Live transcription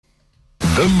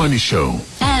The Money Show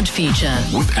Ad feature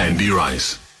with Andy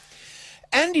Rice.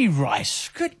 Andy Rice,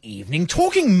 good evening.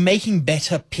 Talking making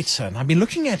better pizza. And I've been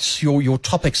looking at your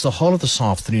topics the whole of this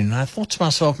afternoon, and I thought to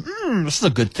myself, this is a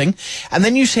good thing. And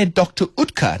then you said Dr.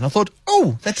 Utker, and I thought,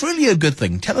 oh, that's really a good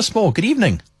thing. Tell us more. Good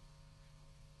evening.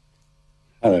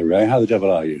 Hello, Ray. How the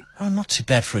devil are you? Oh, not too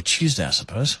bad for a Tuesday, I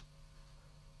suppose.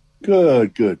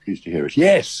 Good. Pleased to hear it.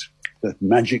 Yes, the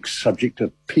magic subject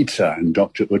of pizza and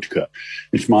Dr. Utker.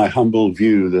 It's my humble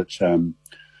view that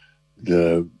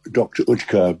the Dr.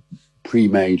 Utker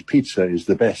pre-made pizza is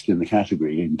the best in the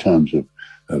category in terms of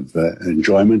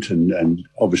enjoyment, and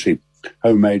obviously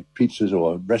homemade pizzas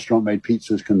or restaurant-made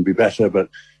pizzas can be better, but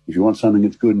if you want something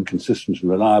that's good and consistent and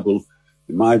reliable,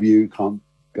 in my view, you can't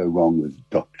go wrong with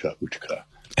Dr. Utker.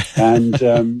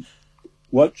 And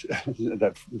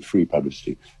that's free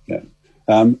publicity. Yeah.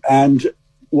 And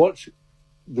what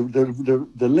the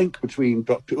link between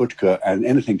Dr. Utker and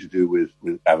anything to do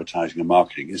with advertising and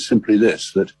marketing is simply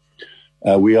this, that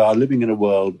we are living in a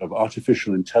world of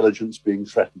artificial intelligence being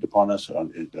threatened upon us,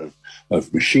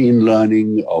 of machine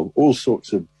learning, of all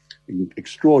sorts of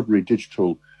extraordinary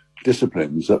digital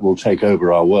disciplines that will take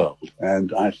over our world.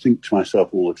 And I think to myself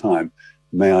all the time,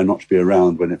 may I not be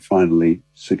around when it finally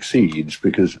succeeds,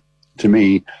 because to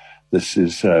me, this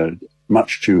is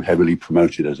much too heavily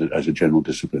promoted as a general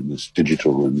discipline, this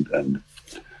digital and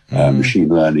machine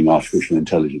learning, artificial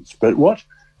intelligence. But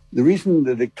the reason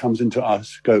that it comes into our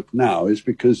scope now is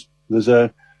because there's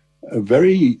a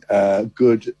very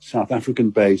good South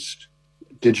African-based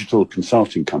digital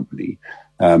consulting company.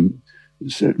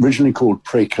 It's originally called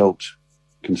Prakelt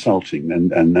Consulting,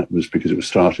 and that was because it was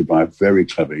started by a very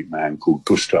clever man called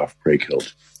Gustav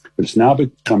Prakelt. But it's now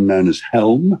become known as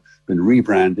Helm, been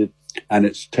rebranded, and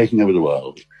it's taking over the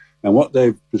world. And what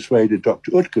they've persuaded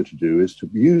Dr. Utker to do is to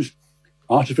use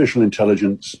artificial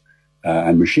intelligence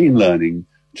and machine learning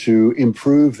to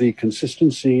improve the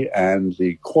consistency and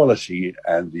the quality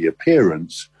and the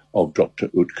appearance of Dr.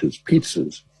 Utker's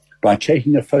pizzas by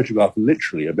taking a photograph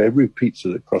literally of every pizza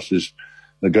that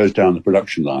goes down the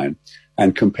production line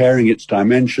and comparing its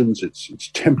dimensions, its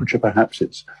temperature perhaps,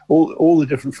 its all the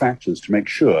different factors to make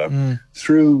sure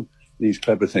through these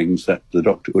clever things that the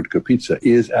Dr. Utker pizza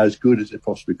is as good as it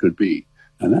possibly could be.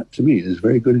 And that to me is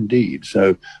very good indeed.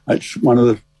 So it's one of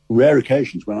the rare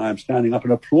occasions when I am standing up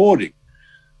and applauding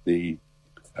the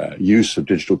use of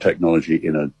digital technology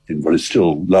in what is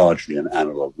still largely an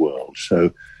analog world.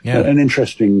 So an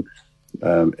interesting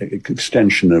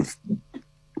extension of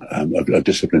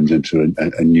disciplines into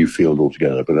a new field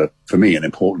altogether, but for me, an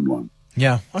important one.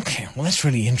 Yeah, okay. Well, that's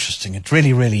really interesting. It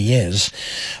really, really is.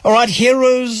 All right,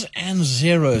 heroes and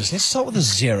zeros. Let's start with a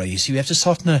zero. You see, we have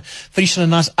to finish on a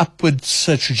nice upwards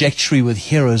trajectory with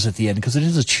heroes at the end, because it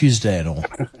is a Tuesday and all.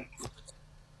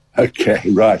 Okay,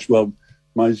 right. Well,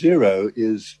 my zero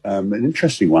is an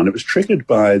interesting one. It was triggered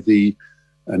by the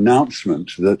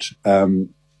announcement that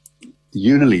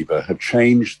Unilever have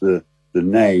changed the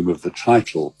name of the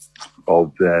title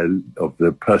of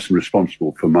the person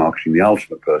responsible for marketing, the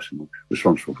ultimate person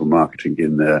responsible for marketing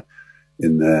in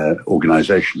their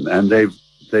organization, and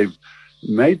they've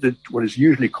made what is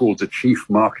usually called the chief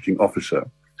marketing officer.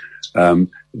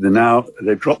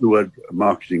 They've dropped the word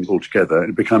marketing altogether.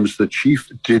 It becomes the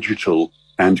chief digital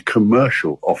and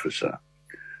commercial officer,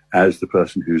 as the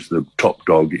person who's the top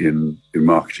dog in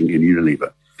marketing in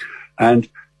Unilever. And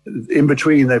in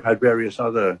between, they've had various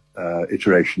other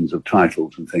iterations of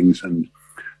titles and things. And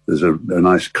there's a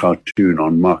nice cartoon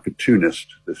on Marketoonist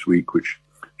this week, which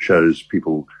shows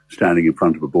people standing in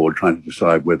front of a board trying to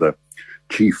decide whether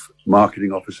chief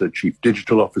marketing officer, chief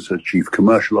digital officer, chief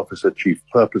commercial officer, chief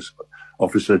purpose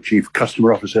officer, chief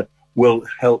customer officer will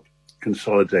help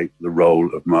consolidate the role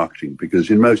of marketing.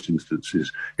 Because in most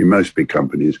instances, in most big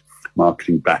companies,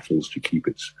 marketing battles to keep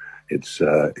its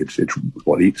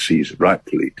what it sees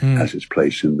rightfully as its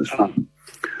place in the sun.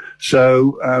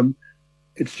 So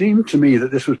it seemed to me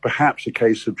that this was perhaps a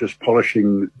case of just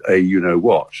polishing a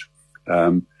you-know-what.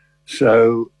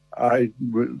 So I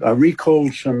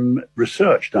recalled some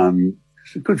research done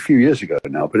a good few years ago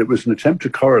now, but it was an attempt to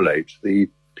correlate the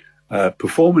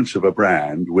performance of a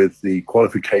brand with the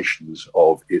qualifications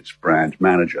of its brand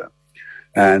manager.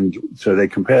 And so they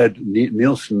compared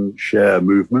Nielsen share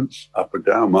movements, up or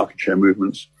down, market share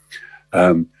movements,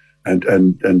 and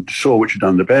saw which had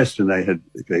done the best. And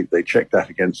they checked that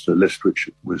against a list which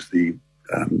was the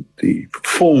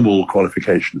formal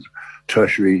qualifications,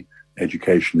 tertiary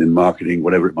education in marketing,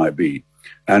 whatever it might be,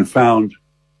 and found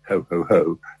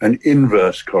an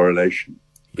inverse correlation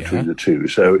between the two.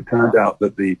 So it turned out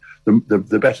that the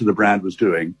better the brand was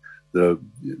doing,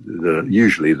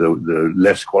 usually the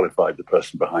less qualified the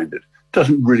person behind it.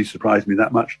 Doesn't really surprise me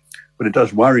that much, but it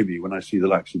does worry me when I see the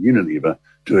likes of Unilever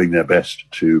doing their best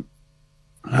to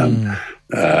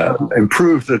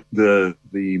improve the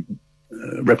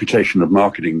reputation of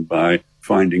marketing by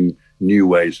finding new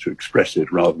ways to express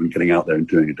it rather than getting out there and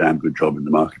doing a damn good job in the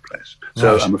marketplace.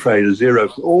 So I'm afraid a zero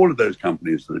for all of those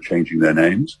companies that are changing their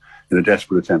names in a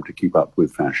desperate attempt to keep up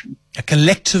with fashion. A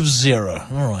collective zero.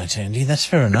 All right, Andy, that's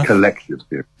fair enough. A collective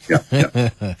zero,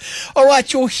 yeah. All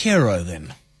right, your hero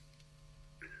then.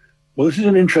 Well, this is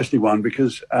an interesting one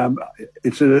because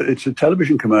it's a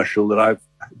television commercial that I've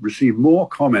received more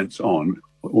comments on,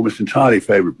 almost entirely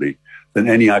favorably, than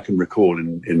any I can recall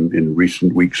in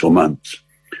recent weeks or months.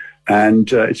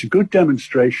 And it's a good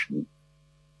demonstration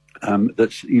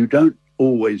that you don't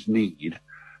always need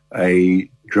a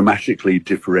dramatically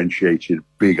differentiated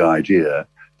big idea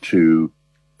to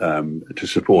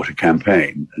support a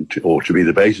campaign or to be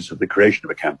the basis of the creation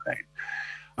of a campaign.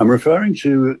 I'm referring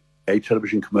to a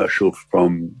television commercial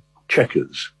from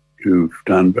Checkers, who've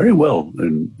done very well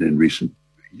in recent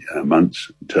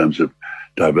months in terms of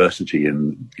diversity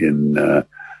in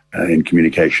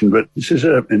communication. But this is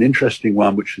an interesting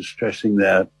one, which is stressing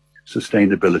their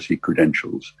sustainability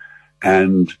credentials.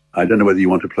 And I don't know whether you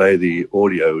want to play the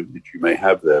audio that you may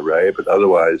have there, Ray, but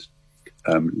otherwise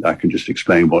I can just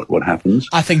explain what happens.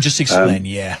 I think just explain,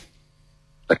 yeah.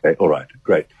 Okay, all right,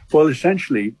 great. Well,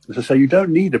 essentially, as I say, you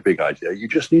don't need a big idea. You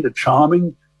just need a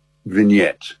charming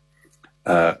vignette,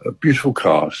 a beautiful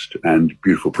cast, and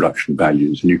beautiful production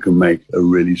values, and you can make a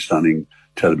really stunning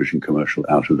television commercial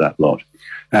out of that lot.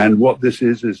 And what this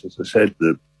is, as I said,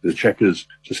 the Checkers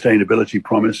sustainability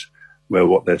promise, where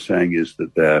what they're saying is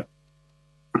that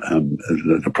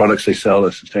the products they sell are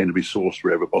sustainably sourced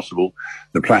wherever possible.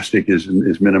 The plastic is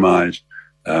minimized.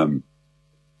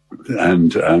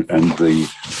 And the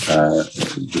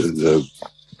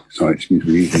sorry, excuse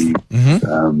me.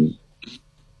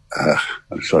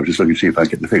 I'm sorry, just looking to see if I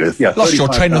get the figure. Yeah, lost your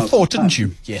train of thought, didn't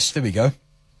you? Yes, there we go.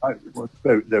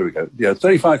 There we go. Yeah,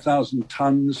 35,000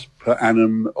 tons per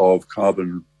annum of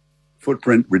carbon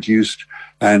footprint reduced,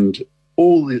 and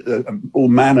all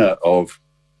manner of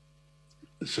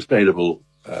sustainable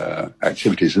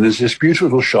activities. And there's this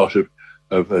beautiful shot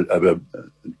of a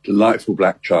delightful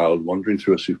black child wandering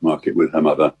through a supermarket with her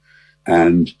mother,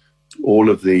 and all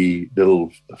of the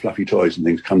little fluffy toys and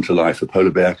things come to life. The polar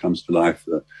bear comes to life,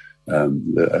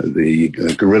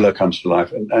 the gorilla comes to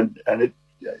life, and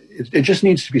it just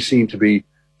needs to be seen to be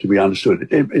understood.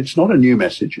 It's not a new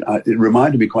message. It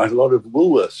reminded me quite a lot of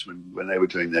Woolworths when they were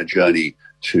doing their journey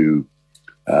to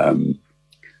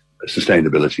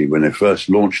sustainability when they first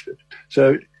launched it.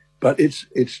 So, but it's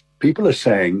people are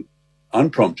saying,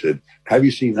 unprompted, have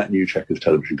you seen that new Checkers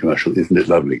television commercial? Isn't it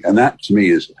lovely? And that, to me,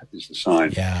 is the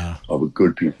sign of a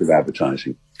good piece of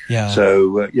advertising. Yeah.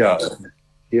 So,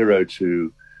 hero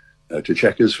to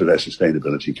Checkers for their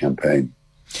sustainability campaign.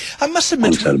 I must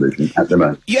admit, on television at the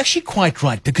moment. You're actually quite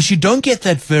right, because you don't get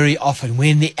that very often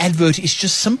when the advert is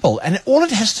just simple, and all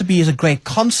it has to be is a great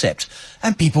concept,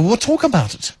 and people will talk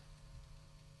about it.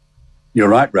 You're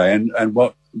right, Ray, and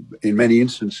what in many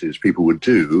instances people would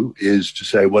do is to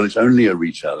say, well, it's only a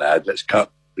retail ad, let's cut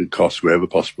the costs wherever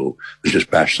possible and just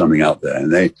bash something out there.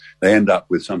 And they end up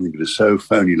with something that is so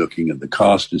phony looking, and the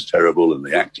cast is terrible and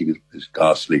the acting is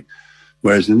ghastly.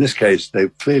 Whereas in this case,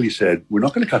 they've clearly said, we're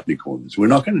not going to cut any corners. We're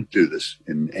not going to do this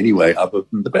in any way other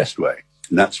than the best way.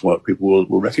 And that's what people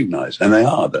will recognize. And they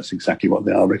are. That's exactly what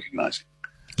they are recognizing.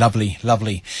 Lovely,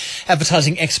 lovely.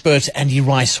 Advertising expert Andy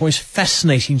Rice, always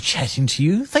fascinating chatting to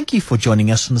you. Thank you for joining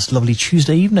us on this lovely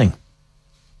Tuesday evening.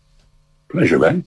 Pleasure, man.